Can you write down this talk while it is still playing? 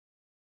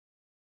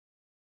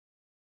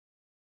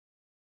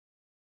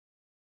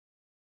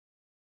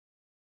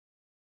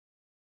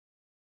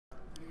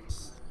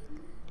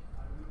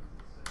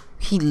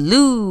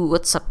Hello,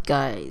 what's up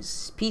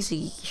guys?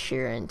 Pcgeekish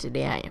here, and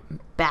today I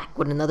am back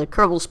with another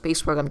Kerbal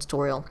space program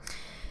tutorial.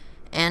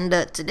 And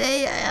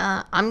today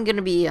I'm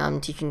gonna be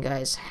teaching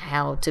guys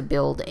how to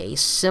build a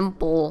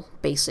simple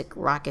basic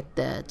rocket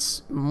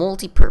that's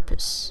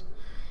multi-purpose.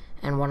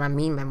 And what I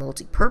mean by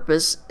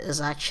multi-purpose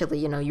is actually,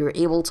 you're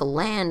able to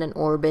land in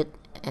orbit,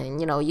 and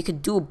you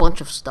could do a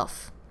bunch of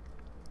stuff.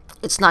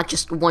 It's not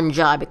just one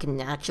job, it can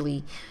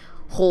actually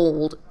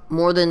hold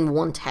more than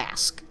one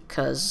task,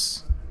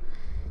 because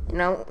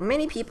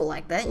many people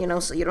like that,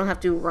 so you don't have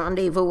to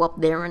rendezvous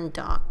up there and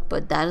dock,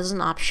 but that is an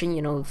option,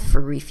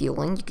 for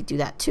refueling. You could do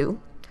that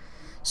too.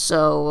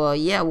 So,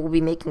 yeah, we'll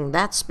be making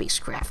that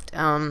spacecraft.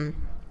 First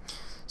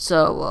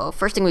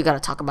thing we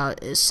gotta talk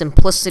about is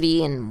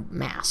simplicity and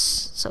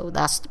mass. So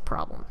that's the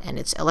problem, and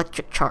it's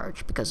electric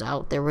charge, because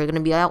out there we're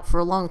gonna be out for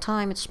a long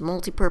time. It's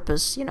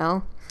multi-purpose,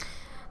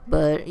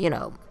 but,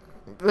 we're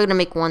gonna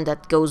make one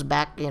that goes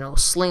back,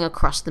 sling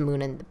across the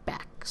moon and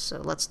back.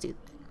 So let's do that.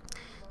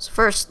 So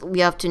first,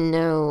 we have to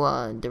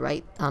know the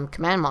right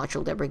command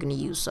module that we're going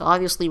to use. So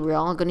obviously, we're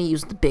all going to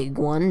use the big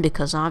one,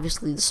 because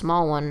obviously the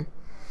small one,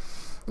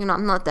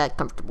 I'm not that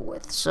comfortable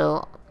with.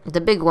 So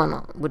the big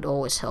one would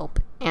always help.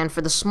 And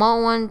for the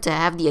small one, to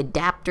have the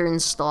adapter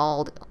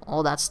installed,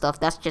 all that stuff,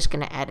 that's just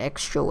going to add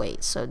extra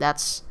weight. So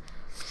that's,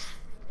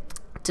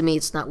 to me,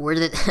 it's not worth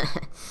it.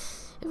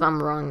 If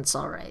I'm wrong, it's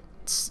alright.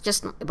 It's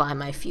just by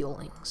my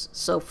feelings.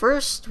 So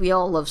first, we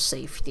all love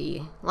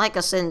safety. Like I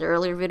said in the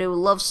earlier video, we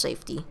love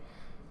safety.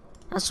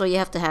 That's why you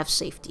have to have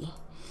safety.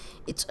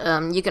 It's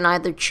you can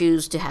either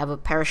choose to have a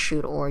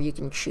parachute, or you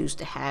can choose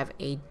to have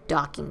a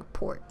docking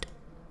port,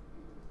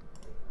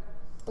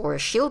 or a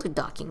shielded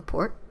docking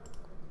port.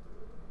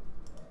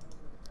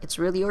 It's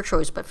really your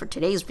choice, but for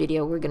today's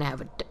video, we're gonna have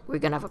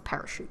a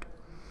parachute.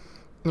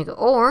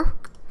 Or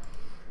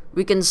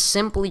we can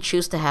simply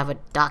choose to have a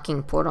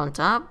docking port on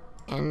top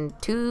and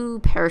 2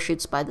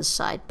 parachutes by the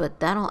side, but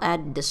that'll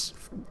add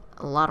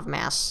a lot of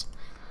mass.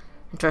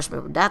 And trust me,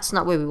 that's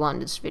not what we want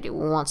in this video.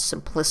 We want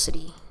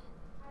simplicity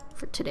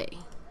for today.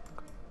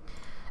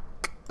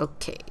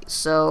 Okay,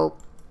 so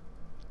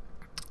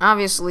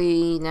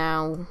obviously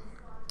now,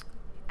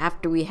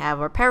 after we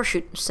have our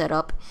parachute set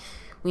up,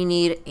 we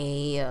need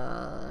a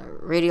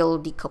radial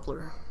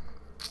decoupler,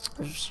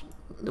 which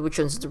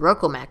one's the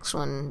Rokomax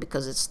one,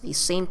 because it's the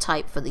same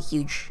type for the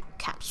huge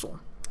capsule.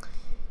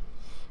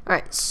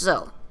 Alright,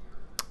 so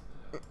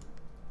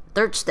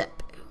third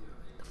step,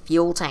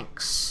 fuel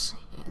tanks.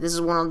 This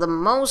is one of the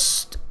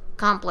most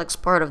complex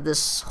part of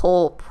this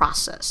whole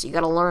process. You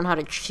gotta learn how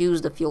to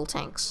choose the fuel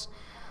tanks,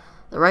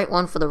 the right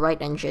one for the right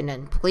engine,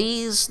 and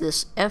please,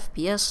 this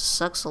FPS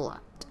sucks a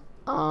lot.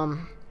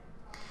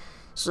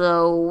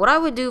 So what I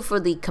would do for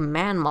the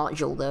command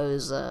module though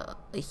is a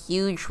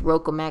huge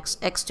Rokomax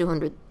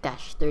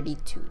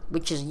X200-32,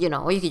 which is,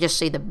 or you could just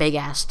say the big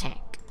ass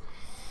tank.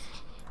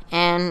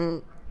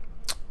 And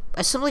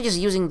by simply just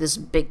using this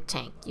big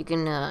tank, you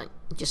can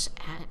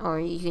or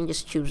you can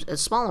just choose a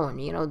smaller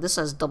one. This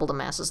has double the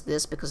mass as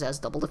this because it has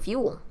double the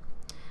fuel,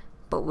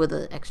 but with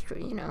an extra,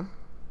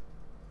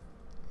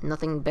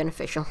 nothing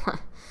beneficial.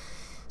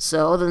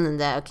 So other than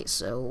that, okay,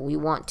 so we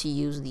want to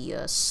use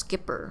the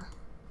skipper.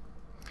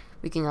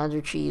 We can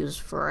either choose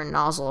for our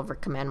nozzle of our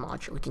command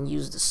module. We can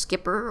use the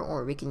skipper,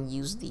 or we can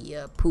use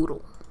the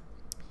poodle.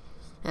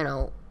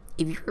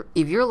 If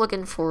you're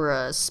looking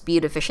for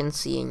speed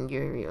efficiency, and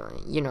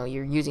you're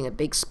using a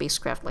big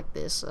spacecraft like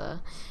this,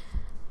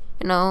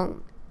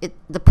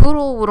 the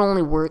poodle would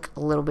only work a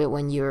little bit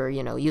when you're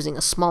using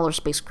a smaller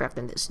spacecraft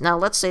than this. Now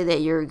let's say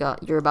that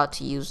you're about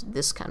to use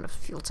this kind of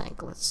fuel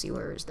tank. Let's see,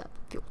 where is that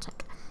fuel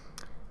tank?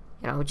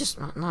 Just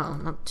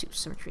not too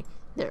symmetry.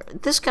 There,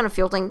 this kind of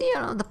fuel tank,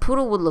 the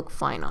poodle would look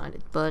fine on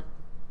it, but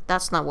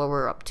that's not what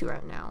we're up to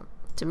right now.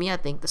 To me, I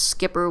think the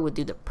skipper would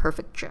do the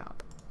perfect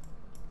job.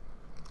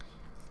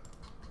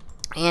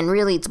 And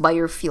really, it's by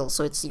your feel,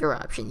 so it's your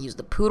option. Use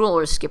the poodle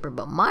or skipper,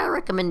 but my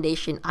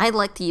recommendation, I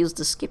like to use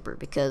the skipper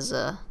because,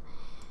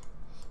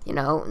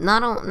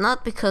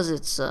 not because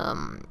it's,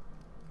 it's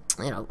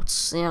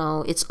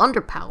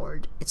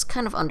underpowered. It's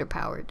kind of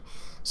underpowered.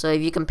 So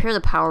if you compare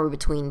the power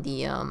between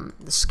the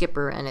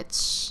skipper and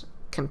its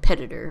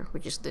competitor,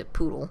 which is the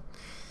poodle,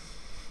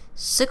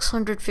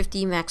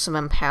 650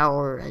 maximum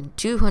power and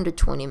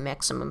 220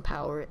 maximum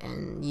power,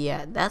 and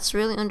yeah, that's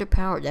really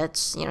underpowered.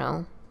 That's,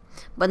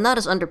 but not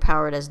as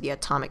underpowered as the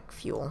atomic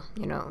fuel,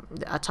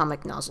 the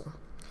atomic nozzle.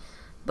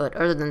 But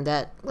other than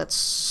that, let's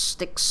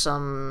stick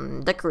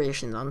some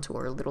decorations onto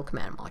our little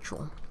command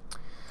module.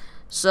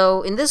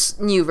 So in this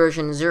new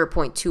version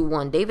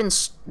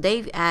 0.21,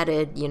 they've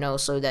added,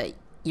 so that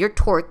your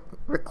torque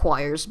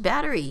requires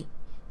battery.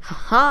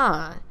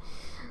 Haha.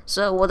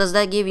 So what does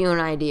that give you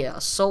an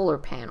idea? Solar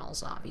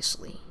panels,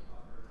 obviously.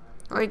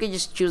 Or you could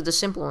just choose the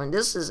simpler one.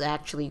 This is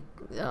actually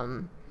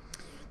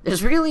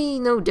there's really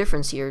no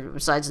difference here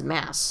besides the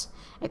mass,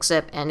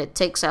 and it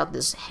takes out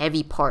this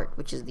heavy part,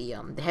 which is the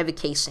heavy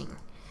casing.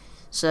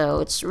 So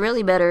it's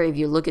really better if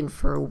you're looking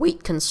for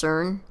weight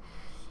concern.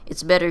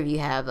 It's better if you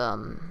have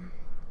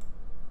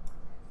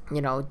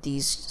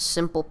these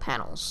simple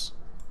panels.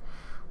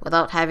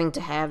 without having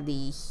to have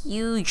the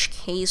huge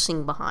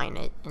casing behind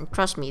it. And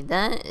trust me,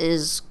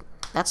 that's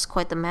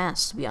quite the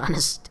mass, to be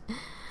honest.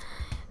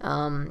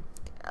 Other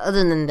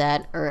than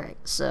that, alright,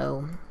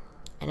 so,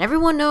 and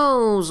everyone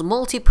knows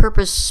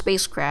multi-purpose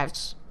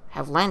spacecrafts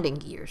have landing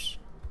gears.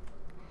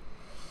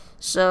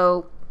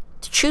 So,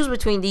 to choose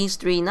between these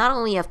three, not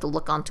only you have to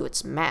look onto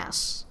its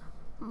mass,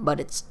 but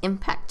its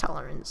impact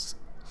tolerance.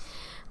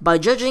 By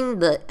judging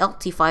the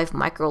LT5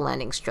 micro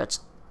landing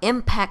struts,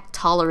 impact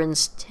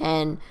tolerance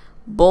 10,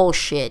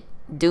 bullshit.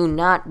 Do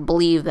not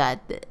believe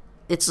that.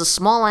 It's a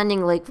small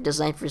landing leg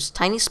designed for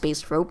tiny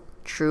space probe,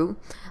 true.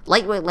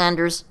 Lightweight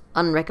landers,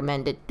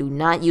 unrecommended. Do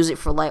not use it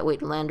for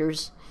lightweight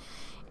landers.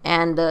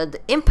 And the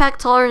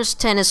impact tolerance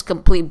 10 is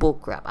complete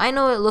bullcrap. I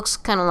know it looks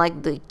kind of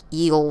like the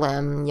Eagle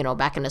M, you know,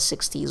 back in the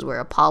 60s where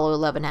Apollo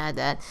 11 had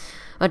that.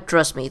 But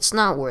trust me, it's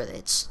not worth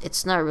it.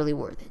 It's not really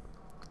worth it.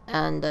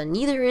 And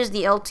neither is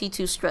the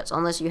LT2 struts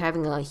unless you're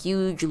having a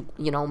huge,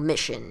 you know,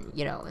 mission,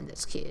 you know, in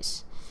this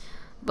case.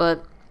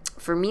 But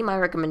for me, my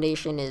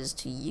recommendation is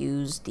to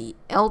use the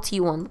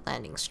LT1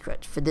 landing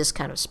strut for this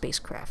kind of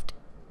spacecraft.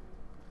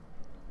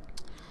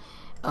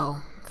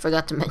 Oh,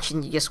 forgot to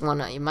mention, you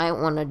might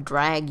wanna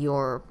drag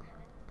your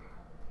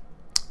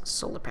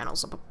solar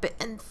panels up a bit,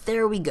 and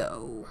there we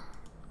go.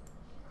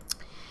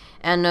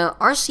 And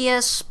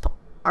RCS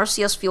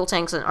fuel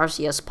tanks and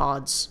RCS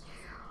pods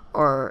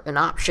are an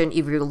option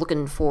if you're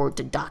looking forward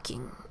to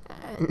docking.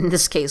 In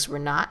this case, we're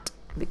not,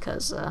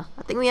 because I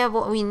think we have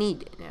what we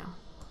need now.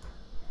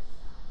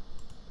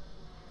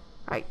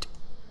 Right.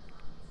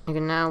 Okay,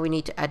 now we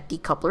need to add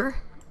decoupler.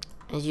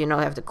 As you know,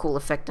 I have the cool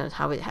effect on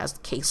how it has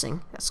the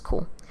casing. That's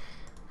cool.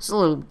 It's a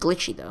little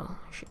glitchy though,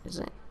 is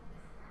it?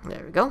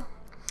 There we go.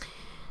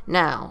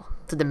 Now,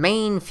 to the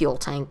main fuel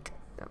tank,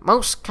 the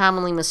most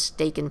commonly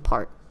mistaken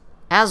part.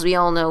 As we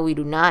all know, we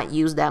do not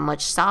use that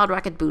much solid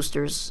rocket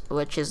boosters,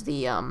 which is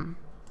the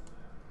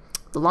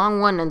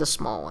long one and the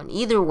small one.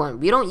 Either one,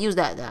 we don't use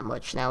that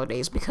much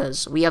nowadays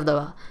because we have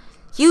the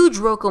huge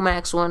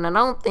Rokomax one, and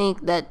I don't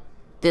think that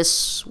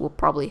this will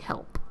probably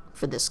help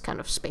for this kind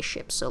of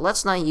spaceship. So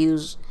let's not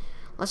use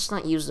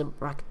the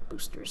rocket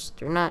boosters.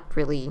 They're not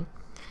really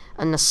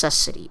a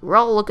necessity. We're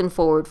all looking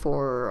forward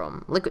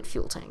for liquid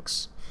fuel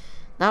tanks.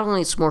 Not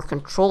only it's more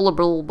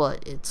controllable,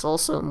 but it's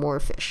also more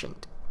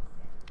efficient.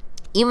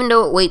 Even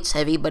though it weighs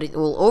heavy, but it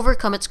will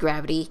overcome its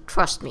gravity.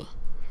 Trust me.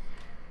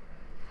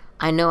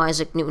 I know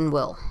Isaac Newton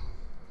will.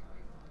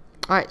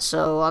 Alright,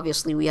 so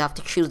obviously we have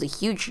to choose the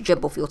huge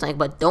jumbo fuel tank,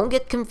 but don't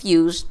get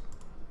confused.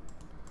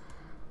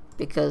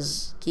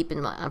 Because, keep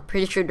in mind, I'm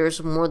pretty sure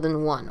there's more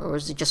than one. Or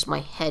is it just my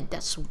head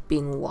that's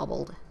being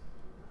wobbled?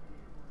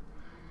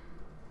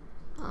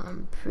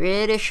 I'm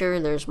pretty sure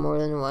there's more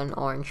than one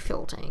orange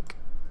fuel tank.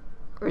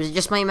 Or is it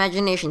just my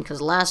imagination?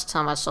 Because last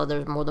time I saw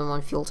there's more than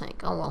one fuel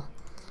tank. Oh well.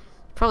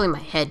 Probably my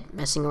head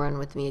messing around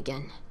with me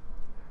again.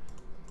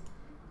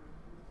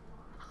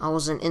 I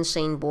was an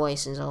insane boy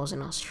since I was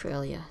in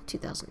Australia,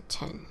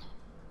 2010.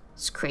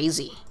 It's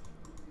crazy.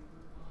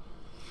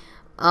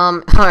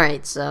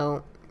 Alright,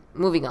 so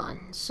moving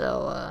on.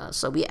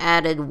 So we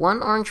added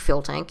one orange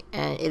fuel tank,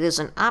 and it is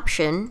an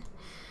option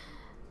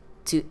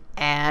to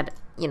add,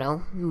 you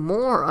know,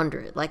 more under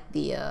it. Like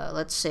the,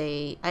 let's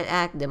say, I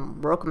add the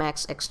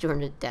Rokomax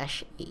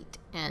X200-8,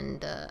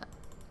 and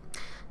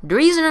the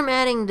reason I'm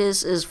adding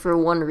this is for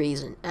one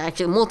reason.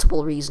 Actually,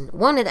 multiple reasons.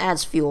 One, it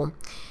adds fuel.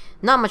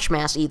 Not much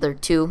mass either,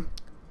 too.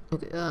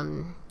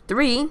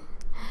 3,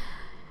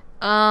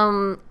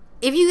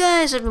 if you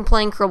guys have been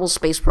playing Kerbal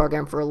Space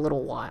Program for a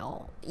little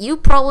while, you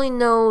probably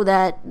know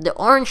that the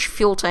orange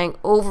fuel tank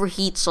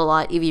overheats a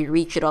lot if you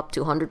reach it up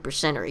to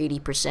 100% or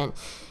 80%,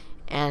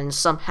 and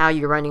somehow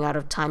you're running out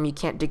of time, you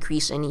can't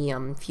decrease any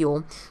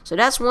fuel. So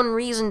that's one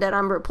reason that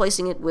I'm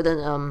replacing it with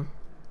an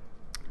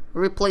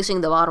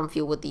replacing the bottom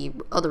fuel with the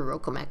other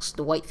Rokomax,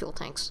 the white fuel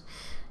tanks.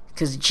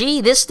 Because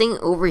gee, this thing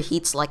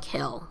overheats like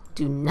hell.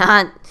 Do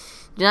not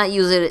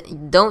use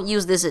it. Don't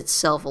use this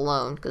itself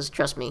alone, because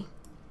trust me,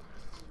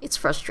 it's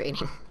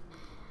frustrating.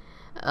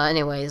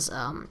 Anyways,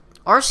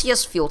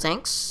 RCS fuel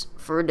tanks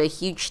for the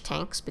huge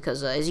tanks,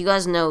 because as you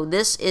guys know,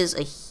 this is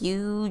a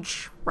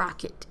huge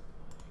rocket.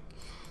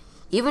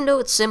 Even though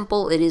it's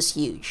simple, it is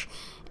huge.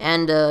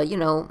 And you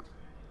know,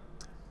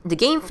 the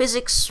game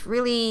physics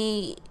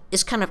really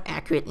is kind of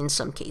accurate in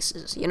some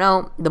cases. You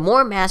know, the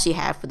more mass you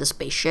have for the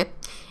spaceship,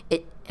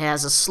 it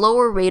has a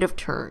slower rate of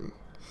turn.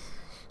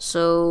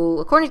 So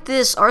according to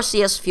this,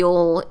 RCS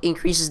fuel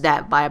increases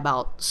that by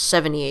about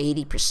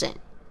 70-80%.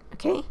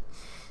 Okay,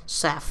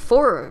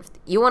 so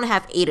you want to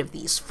have 8 of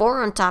these,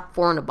 4 on top,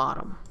 4 on the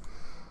bottom.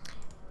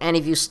 And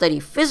if you study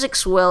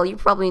physics well, you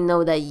probably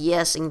know that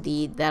yes,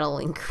 indeed, that'll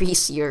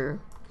increase your,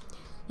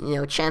 you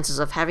know, chances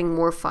of having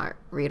more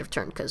rate of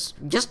turn, because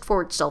just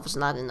 4 itself is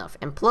not enough.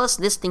 And plus,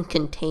 this thing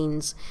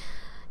contains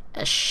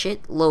a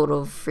shitload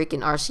of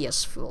freaking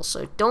RCS fuel,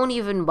 so don't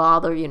even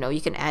bother. You know,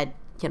 you can add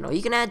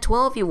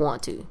 12 if you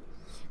want to.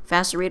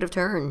 Faster rate of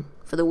turn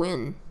for the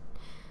win.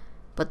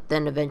 But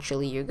then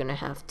eventually you're gonna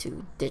have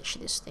to ditch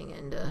this thing,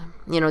 and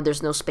you know,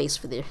 there's no space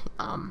for the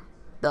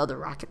other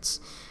rockets.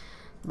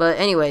 But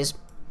anyways,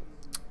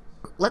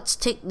 let's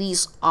take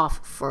these off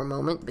for a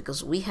moment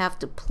because we have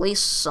to place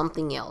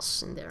something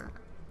else in there.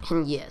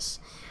 And yes,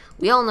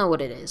 we all know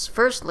what it is.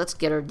 First, let's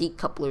get our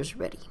decouplers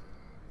ready.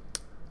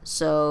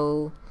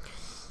 So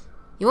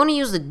you want to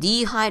use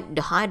the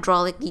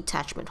hydraulic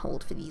detachment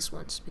hold for these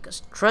ones,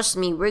 because trust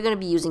me, we're going to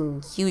be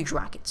using huge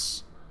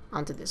rockets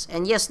onto this.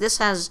 And yes, this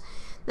has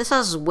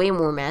way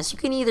more mass. You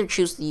can either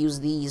choose to use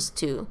these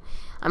too.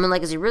 I mean,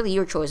 like, it's really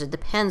your choice. It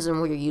depends on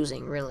what you're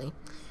using, really.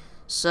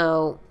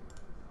 So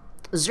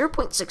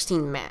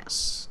 0.16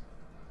 mass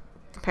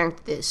comparing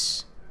to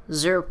this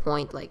 0.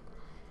 Like,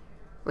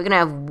 we're gonna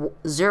have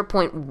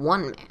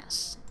 0.1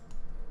 mass.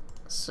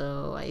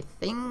 So I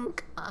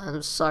think,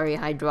 I'm sorry,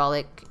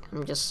 hydraulic,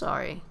 I'm just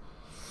sorry.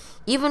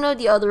 Even though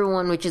the other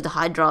one, which is the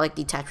hydraulic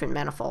detachment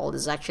manifold,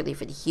 is actually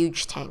for the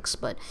huge tanks,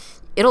 but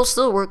it'll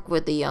still work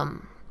with the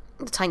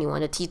tiny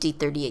one, the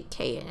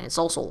TT38K, and it's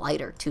also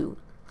lighter too.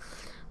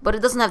 But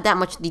it doesn't have that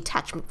much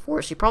detachment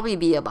force. You'd probably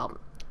be about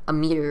a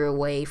meter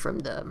away from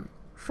the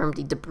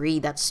debris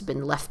that's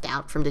been left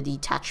out from the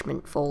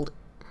detachment fold.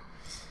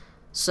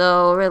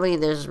 So really,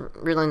 there's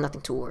really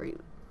nothing to worry.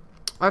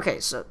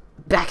 Okay, so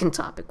back in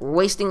topic. We're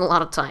wasting a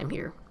lot of time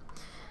here.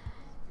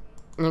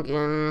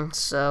 Again,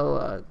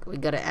 so we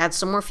gotta add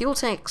some more fuel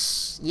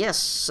tanks. Yes,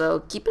 so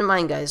keep in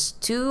mind, guys,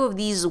 2 of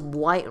these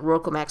white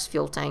Rokomax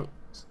fuel tanks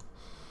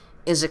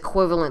is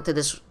equivalent to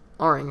this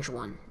orange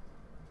one.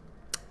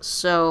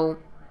 So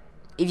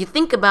if you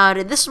think about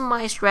it, this is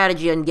my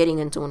strategy on getting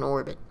into an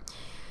orbit.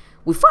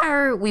 We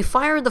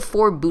fire the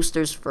 4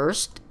 boosters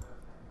first.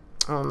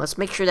 Let's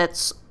make sure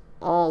that's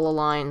all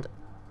aligned.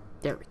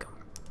 There we go.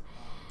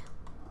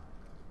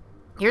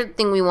 Here's the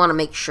thing we want to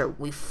make sure.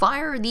 We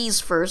fire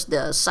these first,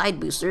 the side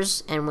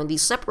boosters, and when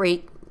these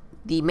separate,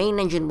 the main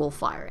engine will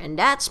fire. And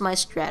that's my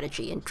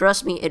strategy, and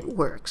trust me, it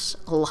works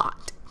a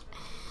lot.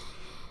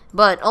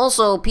 But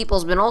also,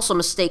 people's been also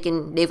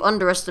mistaken. They've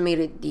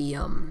underestimated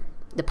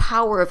the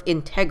power of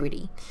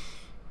integrity.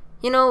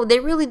 You know,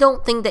 they really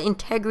don't think that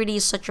integrity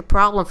is such a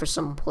problem for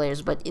some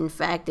players, but in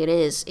fact it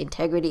is.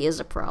 Integrity is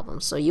a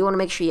problem. So you want to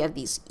make sure you have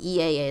these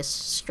EAS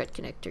strut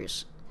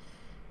connectors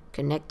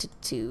connected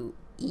to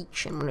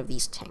each and one of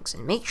these tanks,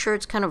 and make sure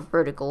it's kind of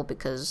vertical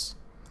because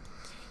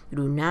you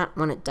do not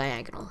want it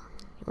diagonal.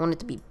 You want it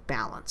to be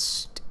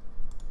balanced.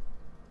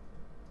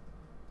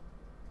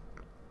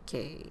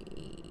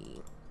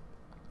 Okay.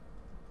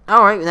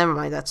 Alright, never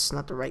mind, that's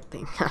not the right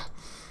thing.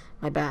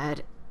 My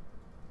bad.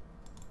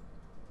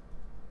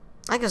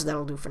 I guess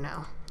that'll do for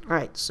now.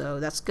 Alright, so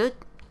that's good.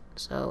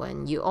 So,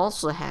 and you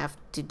also have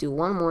to do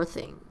one more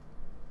thing.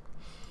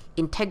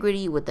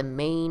 Integrity with the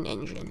main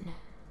engine.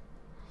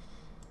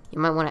 You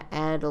might want to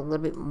add a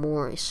little bit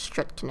more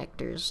strut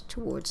connectors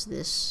towards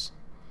this.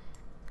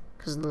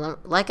 Because,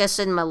 like I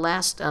said in my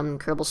last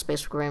Kerbal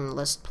Space Program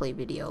Let's Play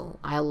video,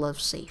 I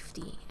love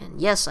safety. And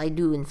yes, I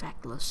do in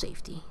fact love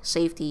safety.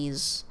 Safety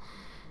is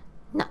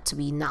not to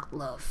be not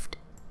loved.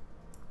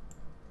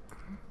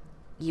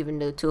 Even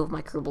though 2 of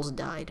my Kerbals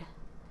died.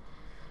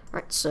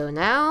 Alright, so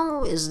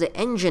now is the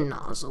engine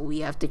nozzle. We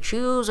have to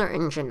choose our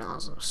engine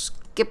nozzle.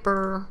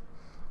 Skipper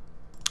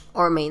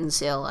or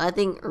mainsail. I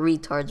think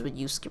retards would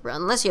use skipper,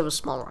 unless you have a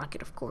small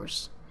rocket, of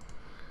course.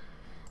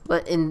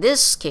 But in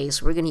this case,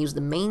 we're going to use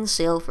the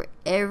mainsail for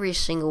every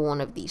single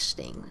one of these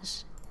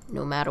things,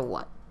 no matter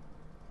what.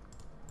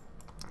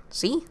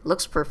 See?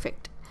 Looks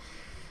perfect.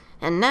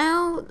 And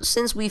now,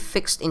 since we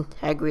fixed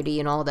integrity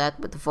and all that,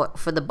 but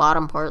for the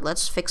bottom part,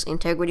 let's fix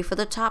integrity for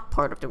the top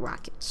part of the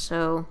rocket.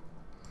 So,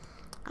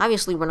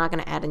 obviously, we're not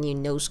going to add a new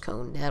nose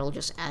cone. That'll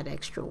just add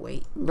extra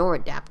weight, nor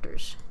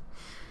adapters.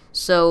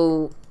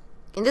 So,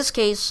 in this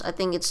case, I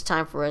think it's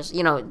time for us,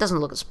 you know, it doesn't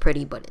look as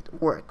pretty, but it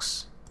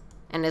works.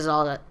 And that's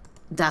all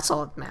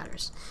that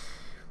matters.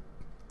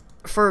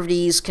 4 of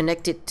these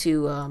connected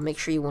to, make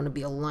sure you want to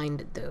be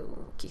aligned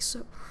though.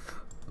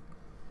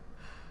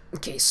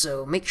 Okay,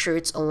 so make sure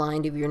it's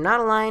aligned. If you're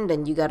not aligned,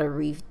 then you gotta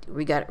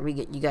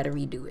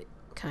redo it,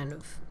 kind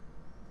of.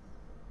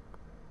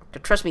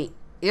 But trust me,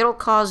 it'll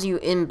cause you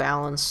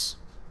imbalance.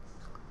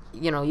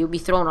 You know, you'll be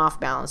thrown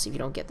off balance if you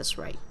don't get this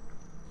right.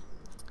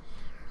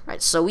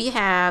 Right, so we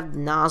have the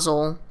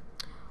nozzle,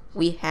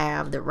 we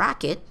have the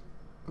rocket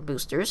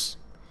boosters,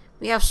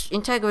 we have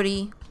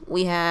integrity,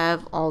 we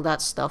have all that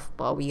stuff,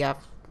 but we have,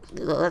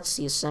 let's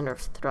see, center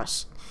of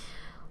thrust.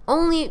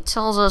 Only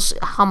tells us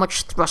how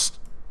much thrust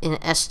in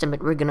an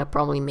estimate we're gonna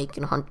probably make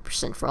in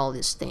 100% for all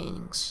these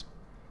things.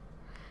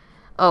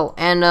 Oh,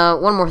 and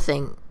one more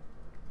thing.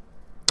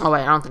 Oh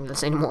wait, I don't think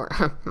that's anymore.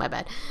 My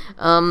bad.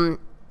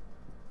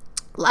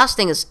 Last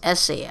thing is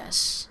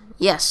SAS.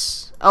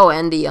 Yes. Oh,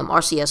 and the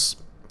RCS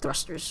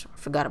thrusters.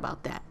 Forgot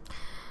about that.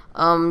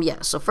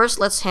 Yeah, so first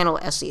let's handle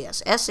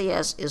SAS.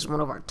 SAS is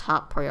one of our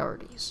top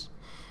priorities.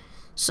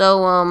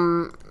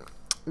 So,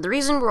 the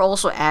reason we're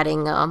also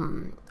adding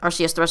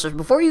RCS thrusters,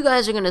 before you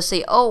guys are going to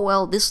say, oh,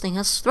 well, this thing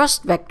has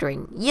thrust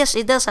vectoring. Yes,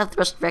 it does have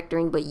thrust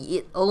vectoring, but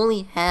it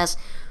only has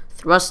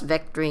thrust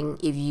vectoring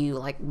if you,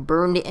 like,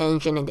 burn the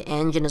engine and the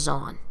engine is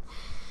on.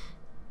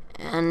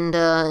 And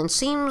it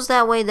seems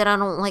that way that I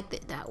don't like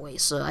it that way,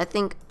 so I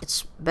think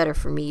it's better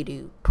for me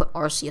to put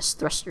RCS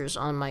thrusters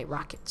on my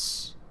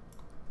rockets.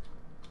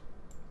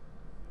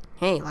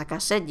 Hey, like I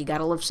said, you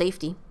gotta love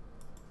safety.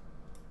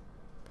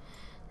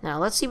 Now,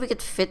 let's see if we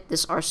could fit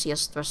this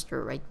RCS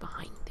thruster right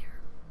behind there.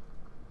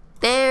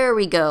 There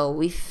we go.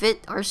 We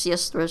fit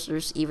RCS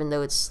thrusters even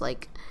though it's,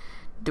 like,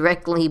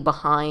 directly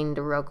behind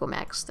the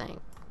Rokomax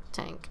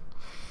tank.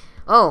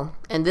 Oh,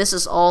 and this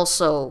is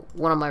also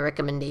one of my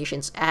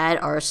recommendations. Add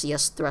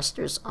RCS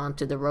thrusters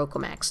onto the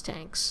Rokomax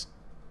tanks.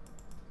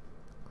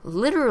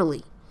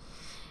 Literally.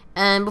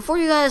 And before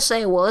you guys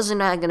say, well, isn't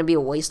that going to be a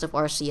waste of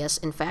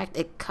RCS? In fact,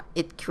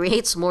 it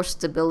creates more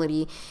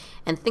stability.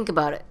 And think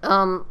about it.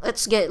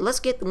 Let's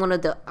get one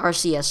of the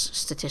RCS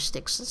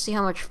statistics. Let's see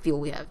how much fuel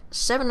we have.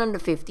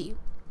 750.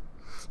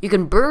 You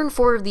can burn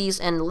 4 of these,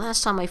 and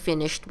last time I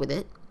finished with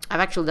it, I've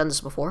actually done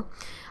this before.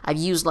 I've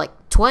used like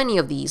 20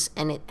 of these,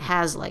 and it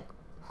has like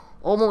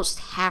almost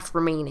half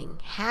remaining.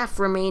 Half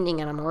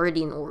remaining, and I'm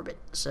already in orbit.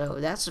 So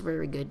that's a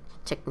very good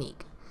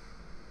technique.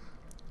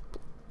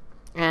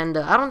 And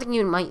I don't think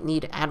you might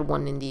need to add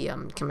one in the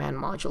command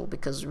module,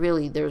 because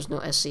really there's no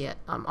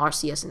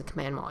RCS in the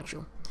command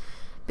module.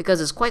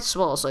 Because it's quite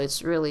small, so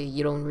it's really,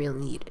 you don't really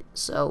need it.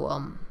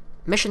 So,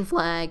 mission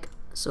flag,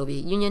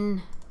 Soviet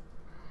Union,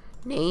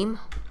 name,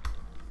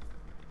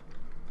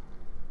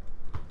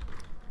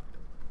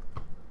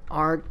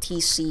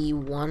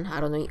 RTC1.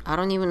 I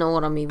don't even know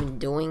what I'm even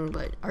doing,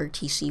 but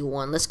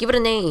RTC1. Let's give it a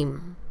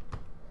name.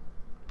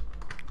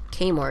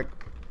 Kmart.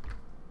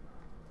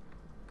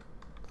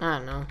 I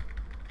don't know.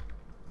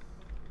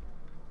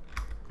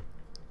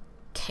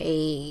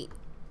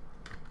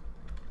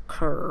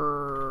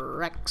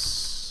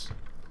 Corrects.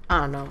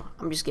 I don't know.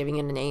 I'm just giving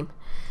it a name.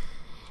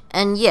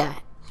 And yeah,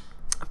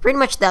 pretty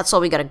much that's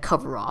all we gotta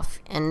cover off.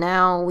 And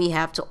now we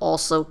have to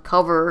also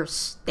cover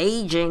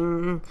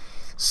staging.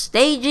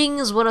 Staging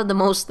is one of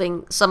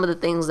the some of the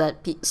things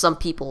that some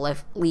people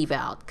leave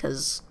out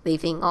because they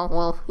think, oh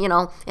well, you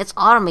know, it's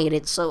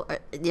automated, so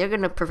they're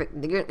gonna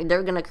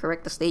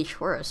correct the stage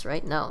for us,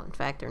 right? No, in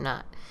fact, they're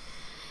not.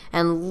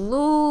 And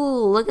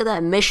look at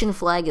that, mission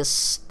flag is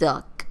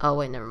stuck. Oh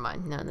wait, never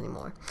mind, not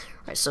anymore.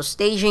 Alright, so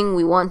staging,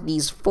 we want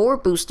these 4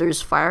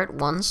 boosters fired at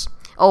once.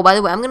 Oh, by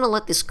the way, I'm gonna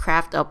let this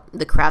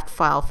the craft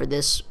file for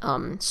this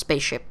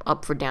spaceship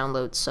up for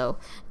download, so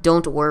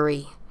don't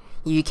worry.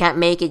 You can't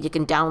make it, you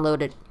can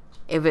download it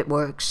if it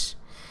works.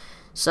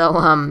 So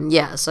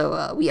yeah,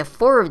 so we have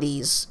 4 of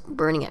these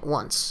burning at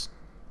once.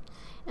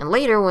 And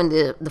later, when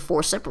the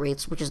 4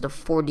 separates, which is the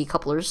 4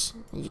 decouplers,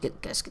 you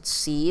guys can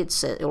see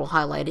it'll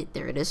highlight it.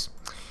 There it is.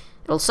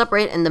 It'll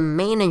separate, and the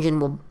main engine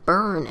will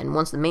burn. And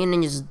once the main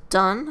engine is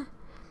done,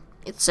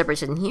 it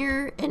separates in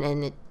here, and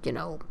then it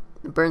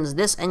burns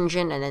this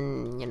engine, and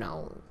then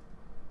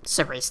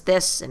separates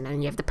this, and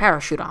then you have the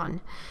parachute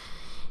on.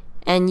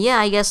 And yeah,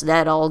 I guess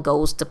that all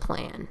goes to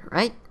plan,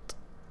 right?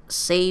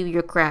 Save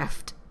your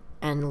craft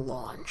and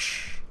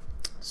launch.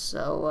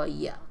 So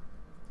yeah.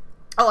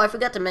 Oh, I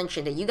forgot to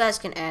mention that you guys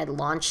can add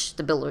launch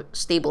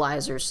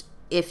stabilizers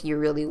if you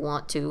really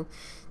want to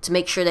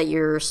make sure that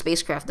your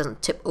spacecraft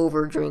doesn't tip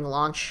over during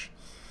launch.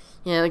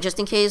 You know, just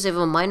in case if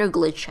a minor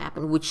glitch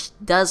happens, which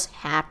does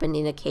happen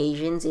in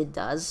occasions, it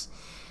does.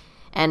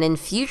 And in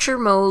future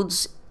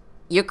modes,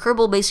 your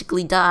Kerbal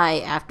basically die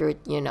after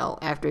it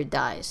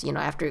dies,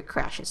 after it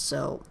crashes.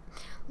 So,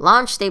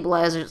 launch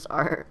stabilizers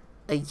are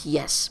a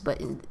yes,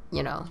 but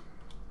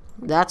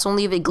that's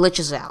only if it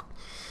glitches out.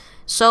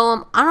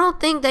 So I don't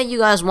think that you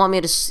guys want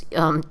me to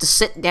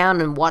sit down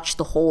and watch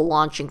the whole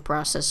launching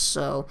process.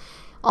 So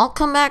I'll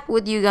come back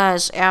with you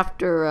guys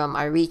after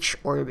I reach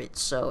orbit.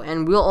 So,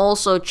 and we'll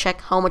also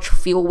check how much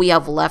fuel we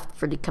have left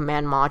for the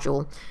command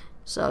module.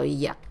 So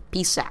yeah,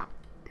 peace out,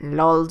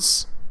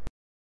 lols.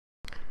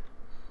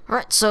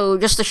 Alright, so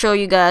just to show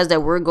you guys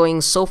that we're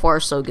going so far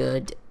so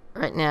good.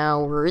 Right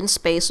now, we're in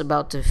space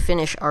about to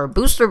finish our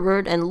booster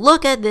bird, and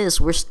look at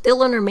this, we're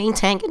still in our main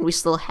tank and we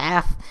still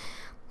have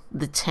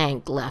the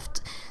tank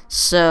left.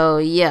 So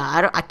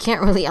yeah,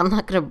 I'm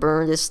not gonna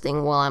burn this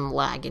thing while I'm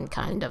lagging,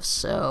 kind of.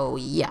 So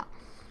yeah,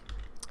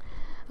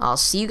 I'll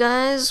see you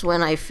guys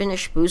when I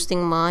finish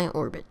boosting my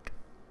orbit.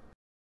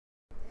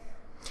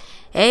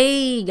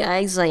 Hey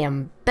guys, I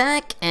am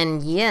back,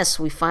 and yes,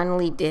 we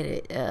finally did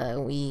it.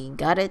 We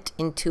got it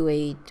into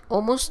a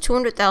almost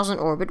 200,000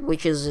 orbit,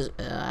 which is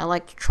I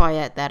like to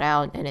try that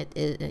out, and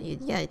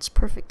yeah, it's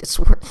perfect.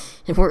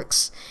 It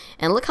works.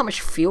 And look how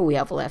much fuel we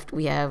have left.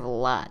 We have a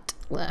lot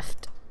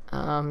left.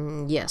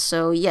 Yeah.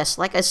 So yes,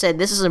 like I said,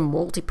 this is a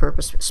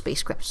multi-purpose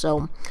spacecraft.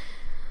 So,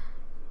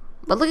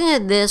 but looking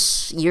at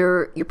this,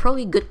 you're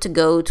probably good to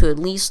go to at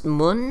least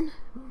Mun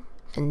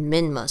and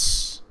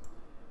Minmus.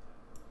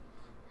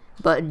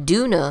 But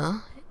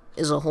Duna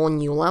is a whole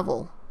new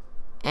level,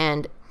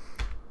 and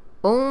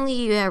only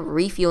you have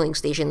refueling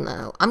station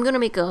now. I'm gonna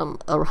make a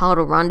how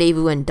to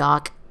rendezvous and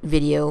dock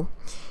video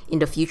in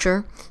the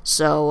future,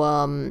 so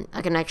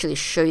I can actually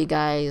show you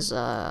guys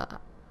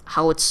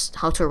how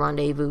to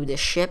rendezvous the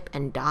ship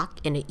and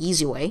dock in an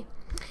easy way.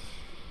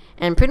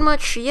 And pretty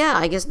much, yeah,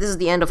 I guess this is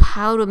the end of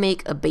how to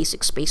make a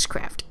basic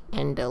spacecraft.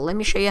 And let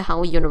me show you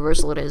how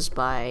universal it is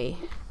by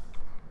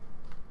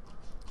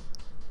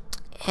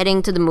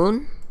heading to the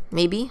moon,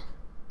 maybe.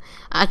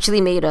 I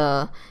actually made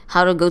a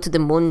how to go to the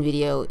moon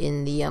video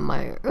in the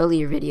my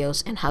earlier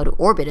videos, and how to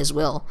orbit as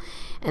well.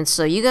 And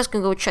so you guys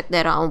can go check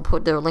that out. I'll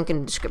put the link in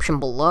the description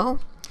below.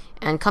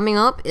 And coming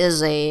up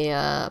is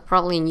a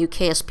probably a new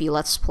KSP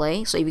Let's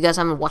Play. So if you guys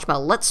haven't watched my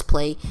Let's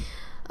Play,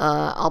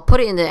 I'll put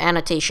it in the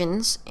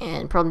annotations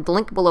and probably the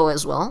link below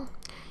as well.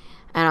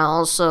 And I'll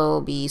also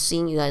be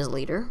seeing you guys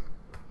later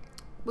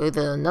with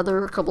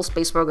another Kerbal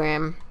Space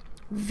Program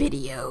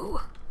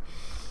video.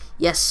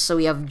 Yes, so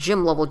we have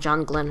Jim Lovell,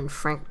 John Glenn, and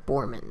Frank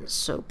Borman.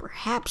 So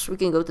perhaps we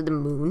can go to the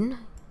moon.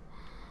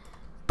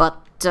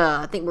 But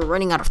I think we're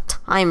running out of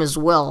time as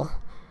well.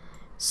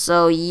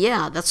 So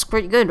yeah, that's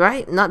pretty good,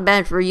 right? Not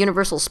bad for a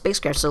universal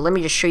spacecraft. So let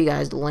me just show you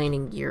guys the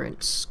landing gear.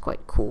 It's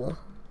quite cool.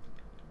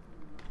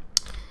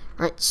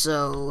 Alright,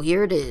 so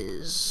here it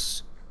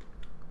is.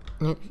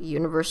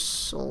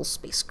 Universal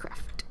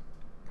spacecraft.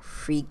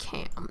 Free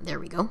cam. There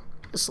we go.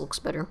 This looks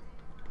better.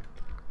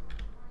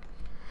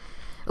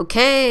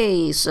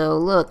 Okay, so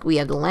look, we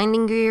have the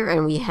landing gear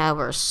and we have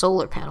our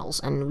solar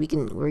panels, and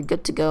we're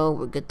good to go.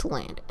 We're good to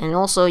land. And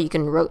also, you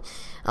can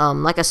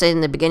like I said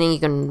in the beginning, you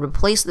can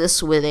replace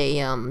this with a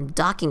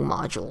docking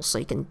module, so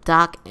you can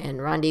dock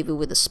and rendezvous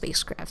with the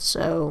spacecraft.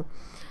 So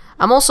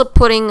I'm also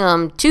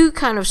putting two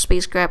kind of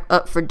spacecraft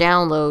up for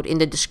download in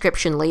the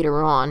description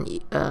later on,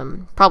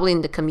 probably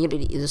in the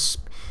community,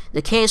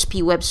 the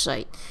KSP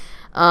website.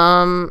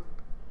 I'm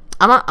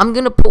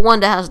gonna put one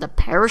that has the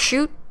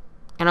parachute.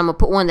 And I'm going to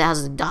put one that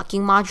has the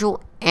docking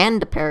module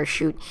and the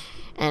parachute.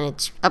 And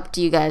it's up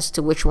to you guys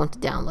to which one to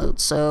download.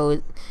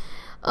 So,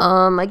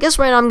 I guess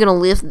right now I'm going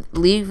to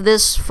leave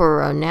this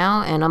for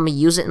now. And I'm going to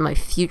use it in my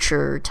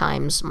future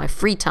times, my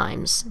free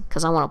times.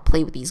 Because I want to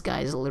play with these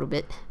guys a little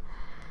bit.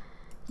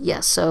 Yeah,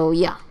 so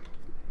yeah.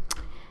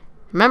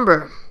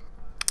 Remember,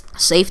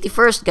 safety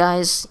first,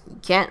 guys.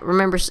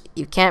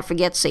 You can't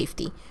forget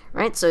safety.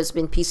 Right, so it's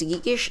been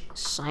Pcgeekish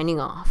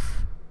signing off.